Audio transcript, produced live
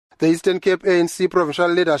The Eastern Cape ANC Provincial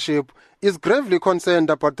leadership is gravely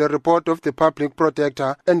concerned about the report of the Public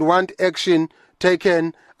Protector and want action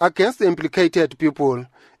taken against the implicated people.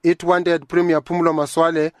 It wanted Premier Phumulo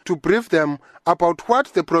Masualle to brief them about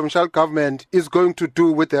what the provincial government is going to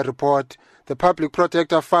do with the report. The Public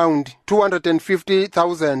Protector found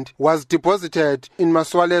 250,000 was deposited in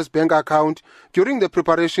Masualle's bank account during the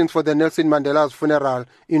preparations for the Nelson Mandela's funeral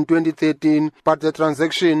in 2013, but the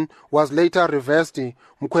transaction was later reversed.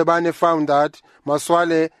 Mkhwebane found that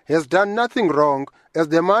Masualle has done nothing wrong, as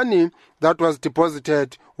the money that was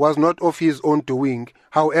deposited was not of his own doing.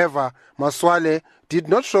 However, Masualle did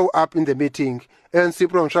not show up in the meeting. ANC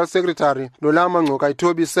Provincial Secretary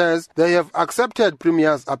Makhaya says they have accepted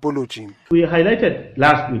Premier's apology. We highlighted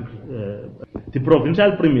last week the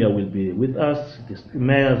Provincial Premier will be with us, the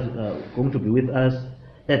mayors are going to be with us.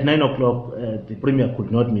 At 9 o'clock, the Premier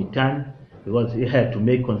could not meet time because he had to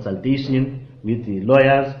make consultation with the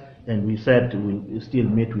lawyers, and we said we'll still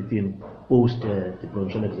meet with him post the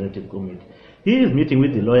Provincial Executive Committee. He is meeting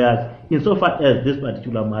with the lawyers insofar as this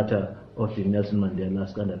particular matter of the Nelson Mandela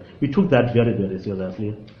scandal. We took that very, very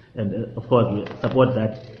seriously, and of course we support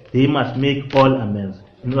that they must make all amends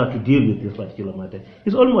in order to deal with this particular matter.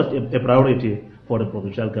 It's almost a priority for the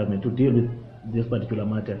provincial government to deal with this particular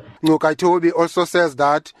matter. Makhaya also says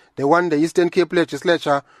that they want the Eastern Cape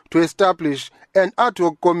Legislature to establish an ad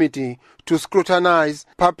hoc committee to scrutinize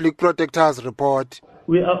Public Protector's report.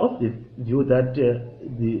 We are of the view that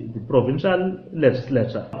the provincial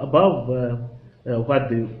legislature, above what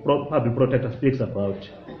the Public Protector speaks about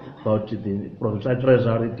the provincial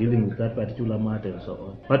treasury dealing with that particular matter and so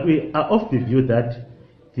on. But we are of the view that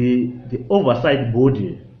the oversight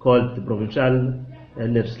body called the Provincial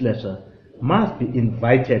Legislature must be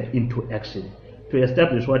invited into action to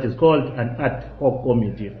establish what is called an ad hoc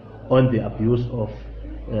committee on the abuse of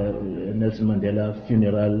Nelson Mandela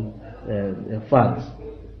funeral funds,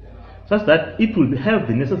 such that it will have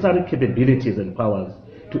the necessary capabilities and powers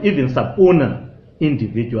to even subpoena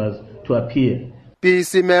individuals to appear.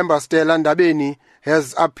 PEC member Stella Ndabeni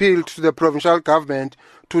has appealed to the provincial government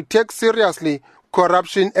to take seriously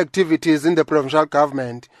corruption activities in the provincial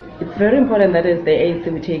government. It's very important that as the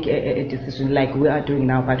ANC we take a decision like we are doing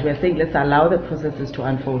now, but we are saying let's allow the processes to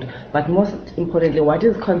unfold. But most importantly, what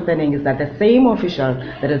is concerning is that the same official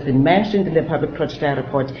that has been mentioned in the Public Protector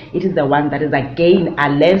report, it is the one that is again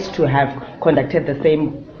alleged to have conducted the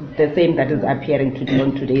same that is appearing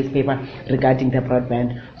on today's paper regarding the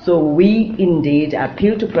broadband. So we indeed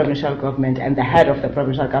appeal to provincial government and the head of the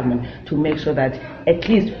provincial government to make sure that at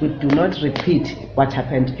least we do not repeat what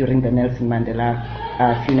happened during the Nelson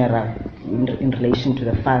Mandela funeral in relation to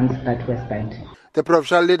the funds that were spent. The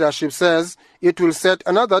provincial leadership says it will set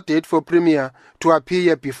another date for Premier to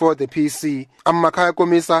appear before the PC. I'm Makhaya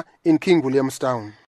Komisa in King Williamstown.